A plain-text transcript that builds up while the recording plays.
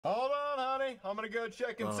Danny. I'm gonna go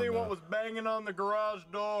check and see what was banging on the garage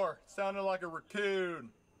door. Sounded like a raccoon.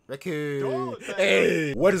 Raccoon.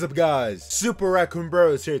 Hey, what is up, guys? Super Raccoon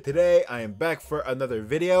Bro is here today. I am back for another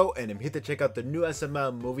video, and I'm here to check out the new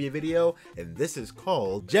SML movie video, and this is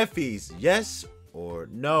called Jeffy's Yes or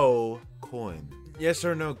No Coin. Yes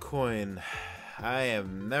or no coin. I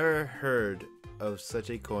have never heard of such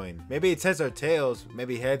a coin. Maybe it's heads or tails.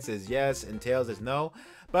 Maybe heads is yes and tails is no.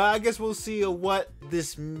 But I guess we'll see what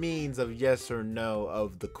this means of yes or no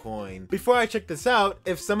of the coin. Before I check this out,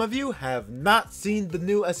 if some of you have not seen the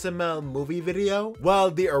new SML movie video, well,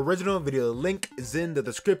 the original video link is in the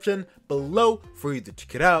description below for you to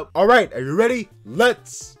check it out. Alright, are you ready?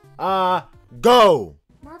 Let's go!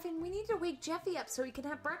 Marvin, we need to wake Jeffy up so he can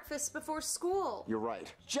have breakfast before school. You're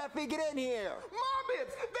right. Jeffy, get in here!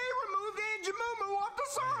 Morbits! They removed Aunt Jamumu off the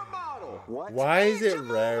syrup bottle! What? Why is it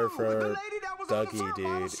Jamumu, rare the for lady that was on the Dougie, syrup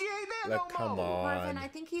bottle, dude? she ain't there Like, no come more. on. Marvin, I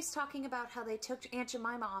think he's talking about how they took Aunt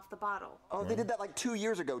Jemima off the bottle. Oh, they did that like 2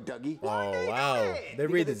 years ago, Dougie. Oh, wow. They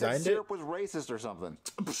Because said redesigned it? syrup was racist or something.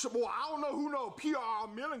 Well, I don't know who no PR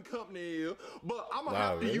milling company is, but I'm gonna Wow,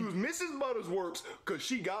 have to really? use Mrs. Buttersworks because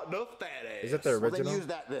she got the fat ass. Is that the Well, then original? use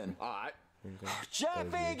that then. Alright. Jeffy,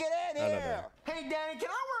 get in I don't here! know. Hey, Danny, can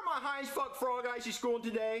I wear my high as fuck frog icy school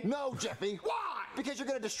today? No, Jeffy. Why? Because you're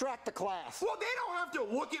gonna distract the class. Well, they don't have to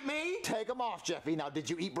look at me. Take them off, Jeffy. Now, did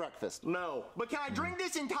you eat breakfast? No. But can I drink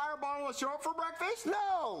this entire bottle of syrup for breakfast?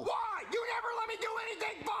 No! Why? You never let me do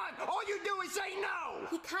anything fun! All you do is say no!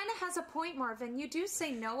 He kind of has a point, Marvin. You do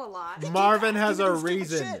say no a lot. Marvin has You a do stupid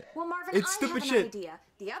reason. shit. Well, Marvin, It's I stupid have shit. an idea.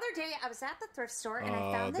 The other day, I was at the thrift store and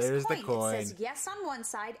I found there's this the coin. coin. It says yes on one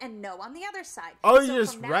side and no on the other side. Oh, So you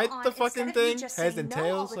just from now write on, the fucking instead of you thing? just Heads saying and no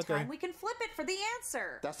all tails? the Okay. time, we can flip it for the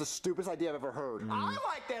answer. That's the stupidest idea I've ever heard. I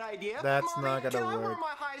like that idea. That's Mommy, not gonna can I wear work. my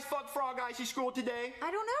high as fuck frog icy school today?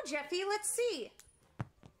 I don't know, Jeffy. Let's see.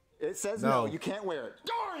 It says No. no, you can't wear it.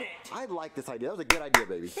 Darn it! I like this idea. That was a good idea,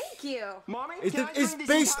 baby. Thank you. Mommy, It's, can I it's drink this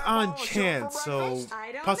based entire on bottle of syrup chance, for so breakfast?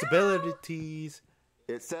 I don't possibilities.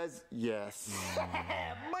 It says yes.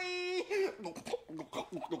 Me.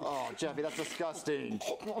 Oh, Jeffy, that's disgusting.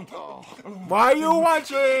 Oh. Why are you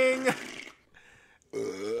watching?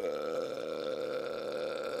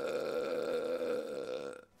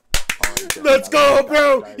 Let's go,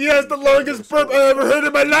 bro! He has the longest burp I ever heard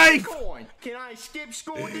in my life! Coin. Can I skip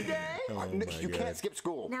school today? Oh You can't skip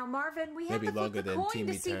school. Now, Marvin, we have Maybe to flip longer the than coin to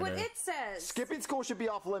Timmy see what Turner. it says. Skipping school should be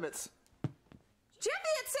off limits. Jeffy,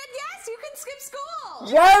 it said yes. You can skip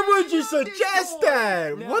school. Why would you suggest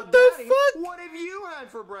that? Now, What the Daddy, fuck? What have you had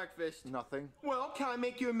for breakfast? Nothing. Well, can I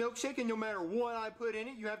make you a milkshake and no matter what I put in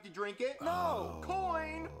it, you have to drink it? No.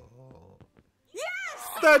 Coin. Yes.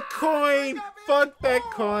 The coin! Fuck that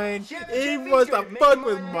coin! He was a fuck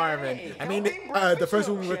with Marvin. I mean, the first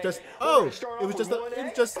one was just, oh, it was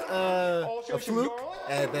just a fluke,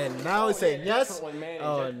 and then now it's saying yes.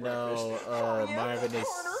 Oh no, Marvin is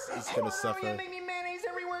gonna Oh, suffer. yeah, make me mayonnaise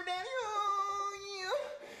everywhere, Daddy. Oh,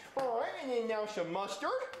 yeah. All right, and then now some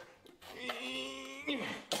mustard. And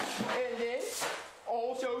then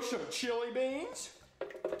also some chili beans.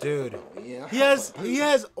 Dude, Yeah. he has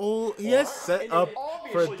set up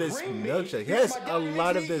for this milkshake. He has a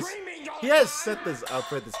lot of this. He has set this up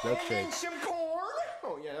for this And then milkshake. some corn.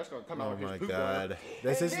 Oh yeah, that's gonna come out. Oh of his my poop god, water.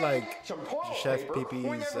 this And is then like some toilet Chef paper. Pee-Pee's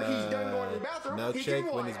Whenever he's done going to the bathroom, he can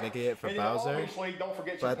milkshake when he's wipe. making it for And then Bowser. obviously, don't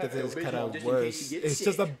forget But some this is Pepto-Bismol kind of just in case worse. he gets It's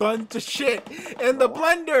just a sick. bunch of shit in the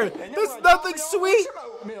blender. And then There's we're gonna nothing top it off with sweet. some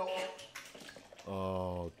oat milk.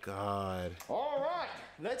 Oh god. All right,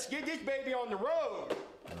 let's get this baby on the road.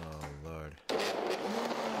 Oh lord.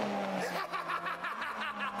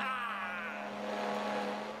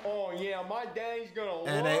 Oh yeah, my daddy's gonna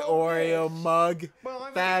And love a Oreo this. mug. But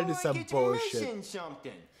I That feel is some like it's bullshit. missing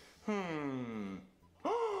something.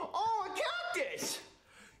 Oh, a cactus.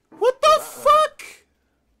 What the fuck?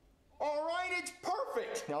 All right, it's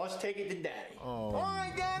perfect. Now let's take it to Daddy. Oh. All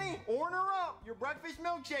right, Daddy, order up. Your breakfast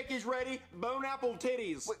milkshake is ready. Bone apple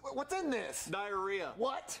titties. Wait, what's in this? Diarrhea.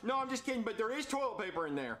 What? No, I'm just kidding, but there is toilet paper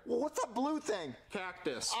in there. Well, what's that blue thing?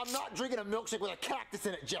 Cactus. I'm not drinking a milkshake with a cactus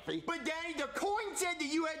in it, Jeffy. But Daddy, the coin said that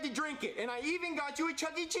you had to drink it, and I even got you a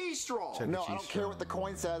Chuck E. Cheese straw. Chuck E. No, I Cheese don't care what the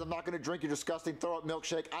coin says. I'm not going to drink your disgusting throw-up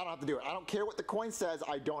milkshake. I don't have to do it. I don't care what the coin says.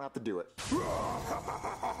 I don't have to do it.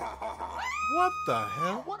 What the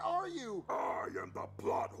hell? What are you? I am the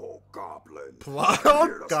plot hole goblin. Plot hole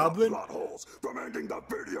Here to stop goblin? plot holes from ending the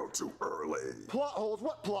video too early. Plot holes?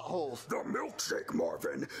 What plot holes? The milkshake,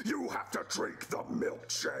 Marvin. You have to drink the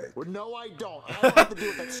milkshake. Well, no, I don't. I don't have to do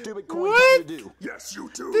what that stupid coin What? told me to do. Yes, you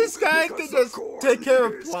do. This guy because can the just coin take care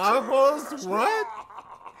of is plot cursed. holes? What?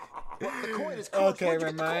 What? The coin is cursed. Okay, Where'd you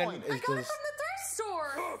get the remind coin? is I got it just from the thrift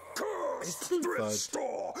store. A curse. thrift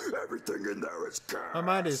store. Everything in there is cash. My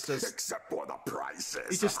mind is just... Except for the prices.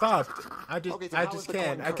 He just stopped. I just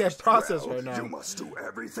can't process right now. You must do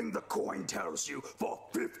everything the coin tells you for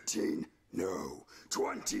 15, no,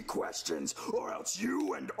 20 questions, or else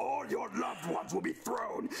you and all your loved ones will be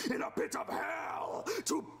thrown in a pit of hell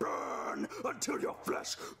to burn until your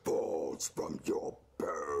flesh falls from your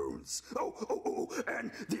bones. Oh,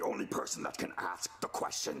 and the only person that can ask the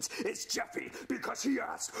questions is Jeffy, because he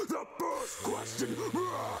asked the first question.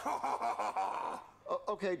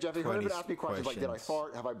 Okay, Jeffy, who ever asked me questions like, did I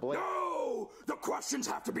fart? Have I blinked? No! The questions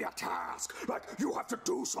have to be a task. Like, you have to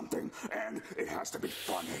do something, and it has to be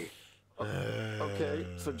funny. Okay,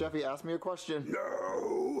 so Jeffy asked me a question.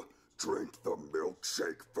 No! Drink the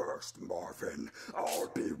milkshake first, Marvin. I'll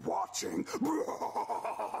be watching.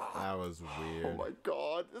 That was weird. Oh my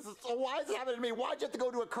God, this is so. Why is it happening to me? Why'd you have to go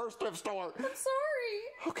to a cursed thrift store? I'm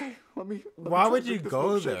sorry. Okay, let me Why would you drink this go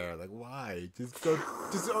milkshake. there? Like, why? Just go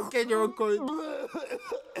get your own coin.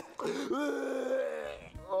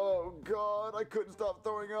 Oh God, I couldn't stop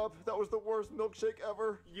throwing up. That was the worst milkshake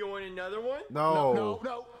ever. You want another one? No.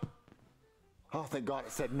 No. Oh, thank God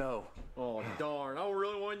it said no. Oh, darn. I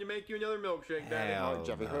really wanted to make you another milkshake, Daddy. Hell All right,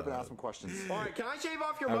 Jeffy, no. hurry up and ask some questions. All right, can I shave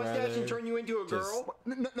off your I'd mustache rather and turn you into a just- girl?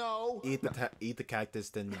 No. Eat the cactus,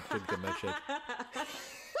 then drink the milkshake.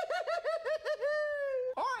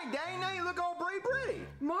 All right, Daddy, now you look all pretty.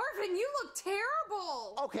 Marvin, you look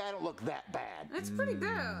terrible. Okay, I don't look that bad. It's pretty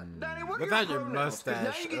bad. Daddy, what are Without your your pronouns? 'Cause now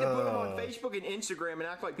mustache, you get to put them on Facebook and Instagram and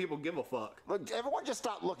act like people give a fuck. Look, everyone just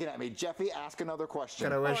stop looking at me. Jeffy, ask another question.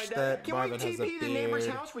 Kinda All wish right, that Daddy, can Marvin we has a TP the neighbor's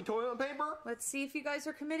beard. house with toilet paper? Let's see if you guys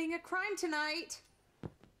are committing a crime tonight.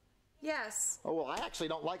 Yes. Oh, well, I actually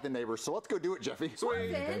don't like the neighbors, so let's go do it, Jeffy.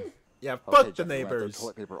 Marvin. Yeah, Okay, fuck the Jeffy, we're gonna throw neighbors.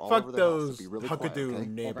 toilet paper all Fuck over their house, so those be really quiet, huckadoo okay?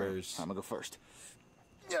 neighbors. I'm gonna go first.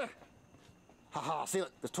 Yeah. Haha, see it?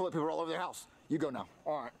 There's toilet paper all over their house. You go now.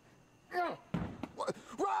 All right. Yeah.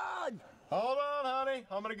 Run! Hold on, honey.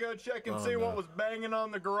 I'm gonna go check and see what was banging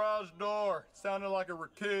on the garage door. Sounded like a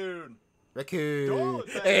raccoon. Raccoon. Toilet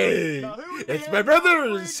paper. Hey, Now, who in the it's hell my got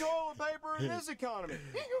brothers. free toilet paper in this economy?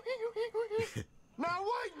 Now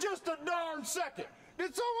wait just a darn second.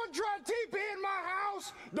 Did someone try TP in my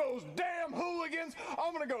house? Those damn hooligans!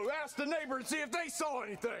 I'm gonna go ask the neighbor and see if they saw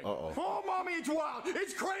anything. Oh, mommy, it's wild.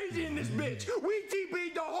 It's crazy in this bitch. We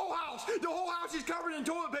TP'd the whole house. The whole house is covered in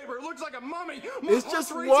toilet paper. It looks like a mummy. My It's heart's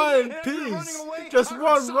just racing, one and after piece. running away, Just I heard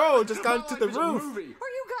one sirens. row just got My to the life is a roof. movie. Are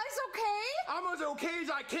you guys okay? I'm as okay as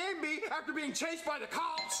I can be after being chased by the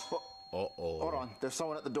cops. Hold on. There's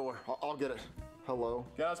someone at the door. I'll get it. Hello.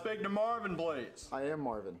 Can I speak to Marvin, please? I am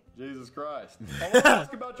Marvin. Jesus Christ. I want to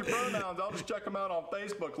ask about your pronouns. I'll just check them out on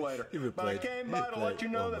Facebook later. But I came by to let you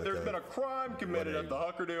know that there's been a crime committed at the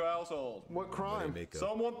Huckerdoo household. What crime?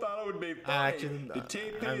 Someone thought it would be funny Actually, to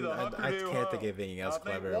TP the I Huckerdoo can't home. think of anything else I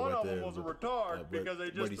think clever one what of them the- was a retard because they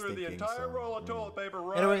what just he's threw the thinking, entire so, roll of toilet paper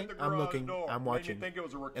right Anyway, at the I'm garage looking, door. I'm Made me watching, think it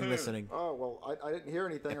was a raccoon. and listening. Oh, well, I didn't hear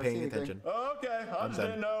anything or Paying see anything. attention. Okay, I just done.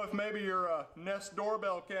 didn't know if maybe your Nest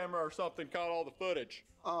doorbell camera or something caught all the footage.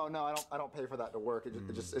 Oh, no, I don't pay for that to work.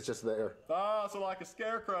 It's just there. Ah, so like a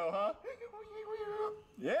scarecrow, huh?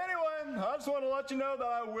 Yeah, anyway, I just want to let you know that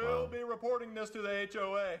I will be reporting this to the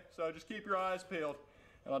HOA, so just keep your eyes peeled.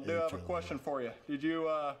 And I do have a question for you. Did you,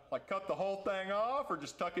 like, cut the whole thing off or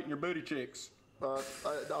just tuck it in your booty cheeks?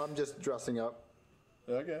 I'm just dressing up.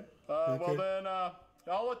 Okay. Well then,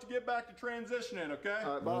 I'll let you get back to transitioning, okay?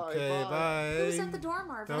 Bye. Okay, bye. Who's at the door,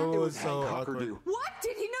 Marvin? That was Hank so awkward. Huckerdoo. What?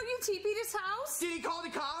 Did he know you TP'd his house? Did he call the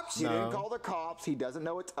cops? He didn't call the cops. He doesn't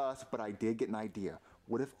know it's us, but I did get an idea.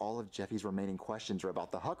 What if all of Jeffy's remaining questions are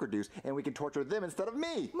about the Huckerdoos and we can torture them instead of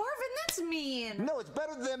me? Marvin, that's mean. No, it's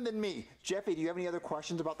better them than me. Jeffy, do you have any other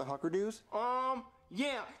questions about the Huckerdoos?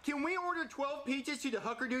 Yeah. Can we order 12 pizzas to the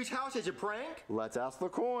Huckerdoo's house as a prank? Let's ask the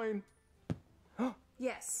coin.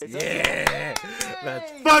 Yes. Yeah,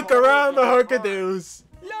 let's fuck around the Huckadoos.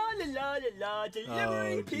 La la la la la,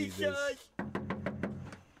 delivering Jesus. pizzas.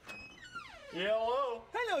 Yeah, hello?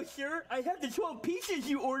 Hello, sir. I have the 12 pizzas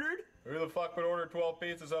you ordered. Who the fuck would order 12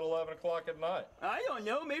 pizzas at 11 o'clock at night? I don't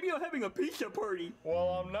know. Maybe you're having a pizza party.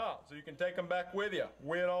 Well, I'm not, so you can take them back with you.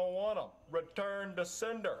 We don't want them. Return to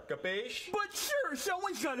sender, capiche? But, sir,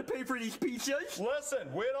 someone's got to pay for these pizzas.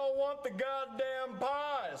 Listen, we don't want the goddamn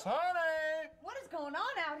pies, honey! What is going on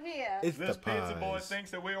out here? It's This the pizza boy pies. thinks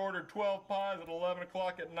that we ordered 12 pies at 11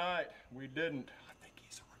 o'clock at night. We didn't. I think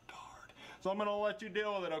he's a retard. so I'm gonna let you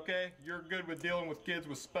deal with it, okay? You're good with dealing with kids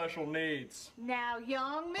with special needs. Now,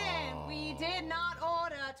 young man, we did not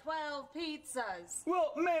order 12 pizzas.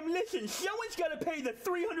 Well, ma'am, listen, someone's gotta pay the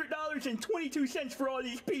 $300.22 for all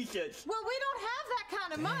these pizzas. Well, we don't have that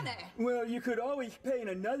kind of money. Well, you could always pay in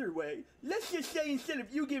another way. Let's just say instead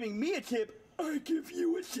of you giving me a tip, I give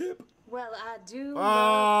you a tip. Well, I do Oh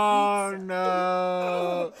love pizza.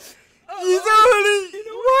 no! He's already. You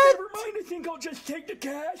know What? Never mind, I think I'll just take the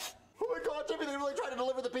cash. Oh my God, Jeffy, they really tried to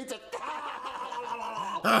deliver the pizza.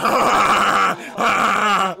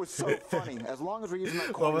 That was so funny. As long as we're using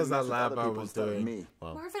that coin, What was to that mess with laugh other I people was instead of doing? me.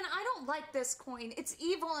 Wow. Marvin, I don't like this coin. It's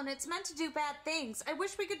evil and it's meant to do bad things. I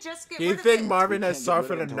wish we could just get Do you rid think of it. Marvin We has can't get rid of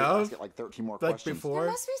suffered it until we enough? ask it like 13 more Like questions. There before?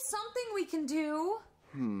 must be something we can do.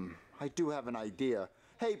 I do have an idea.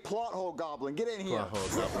 Hey, plot hole goblin, get in here.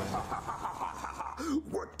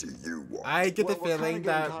 What do you want? I get the Well, we're kinda feeling getting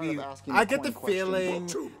that tired we. of asking I the get the coin question. feeling Well,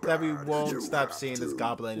 too that we bad. won't You stop have seeing this to.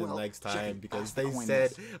 goblin Well, next time Jeffy, because ask the they coin said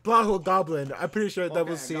this. plot hole goblin. I'm pretty sure that Okay,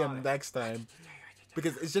 we'll see got him it. next time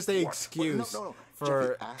because it's just an excuse No. for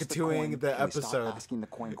Jeffy, ask continuing coin. the Can we stop episode. asking the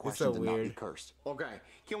coin It's so questions and not be weird. cursed. Okay,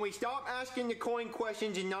 can we stop asking the coin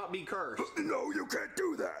questions and not be cursed? No, you can't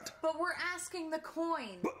do that. But we're asking the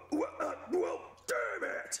coin. Well, damn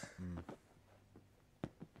it.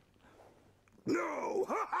 No.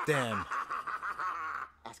 Damn.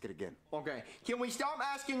 Ask it again. Okay, can we stop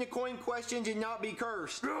asking the coin questions and not be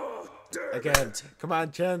cursed? Oh, damn Again. it. Come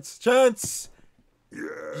on, Chance. Chance.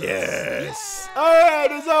 Yes. Yes. All right,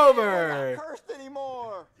 it's over. Not cursed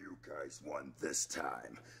anymore. You guys won this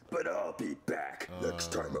time, but I'll be back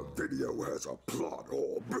next time a video has a plot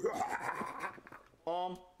hole.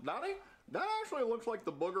 Daddy? That actually looks like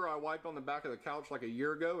the booger I wiped on the back of the couch like a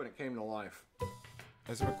year ago and it came to life.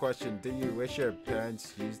 As for a question, do you wish your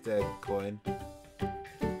parents used that coin?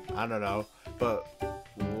 I don't know, but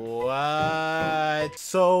what?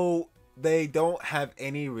 So they don't have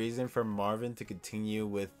any reason for Marvin to continue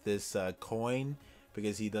with this coin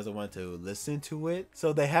because he doesn't want to listen to it.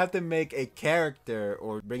 So they have to make a character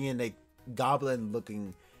or bring in a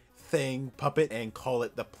goblin-looking thing, puppet, and call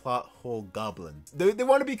it the plot hole goblin. They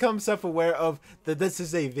want to become self-aware of that this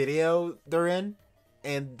is a video they're in.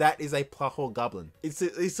 And that is a plot hole goblin. It's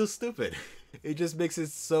so stupid. It just makes it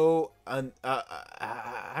so out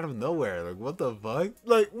of nowhere. Like, what the fuck?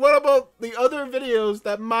 Like, what about the other videos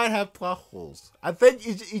that might have plot holes? I think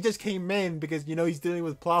he just came in because, you know, he's dealing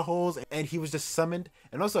with plot holes and he was just summoned.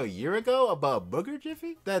 And also a year ago about Booger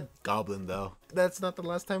Jiffy? That goblin, though. That's not the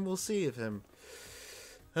last time we'll see of him.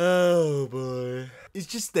 Oh, boy. He's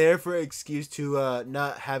just there for an excuse to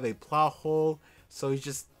not have a plot hole. So he's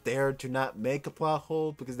just there to not make a plot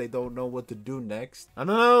hole because they don't know what to do next. I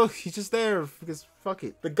don't know, he's just there because fuck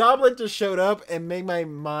it. The goblin just showed up and made my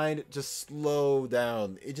mind just slow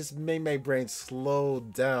down. It just made my brain slow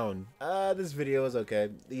down. This video is okay.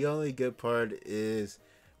 The only good part is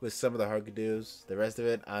with some of the hard-to-dos. The rest of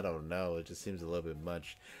it, I don't know. It just seems a little bit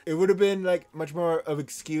much. It would have been like much more of an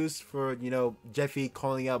excuse for, you know, Jeffy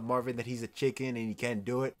calling out Marvin that he's a chicken and he can't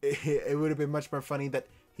do it. It would have been much more funny that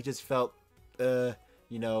he just felt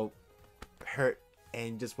you know, hurt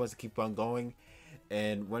and just wants to keep on going.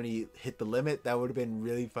 And when he hit the limit, that would have been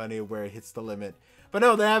really funny where it hits the limit. But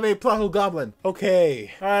no, they have a plot hole goblin.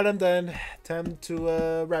 Okay. Alright, I'm done. Time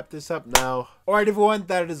to wrap this up now. Alright, everyone,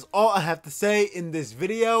 that is all I have to say in this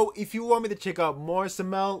video. If you want me to check out more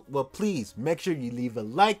SML, well, please make sure you leave a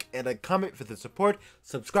like and a comment for the support.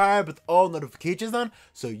 Subscribe with all notifications on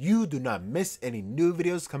so you do not miss any new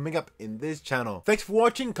videos coming up in this channel. Thanks for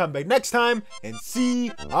watching. Come back next time and see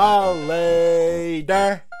you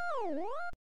later.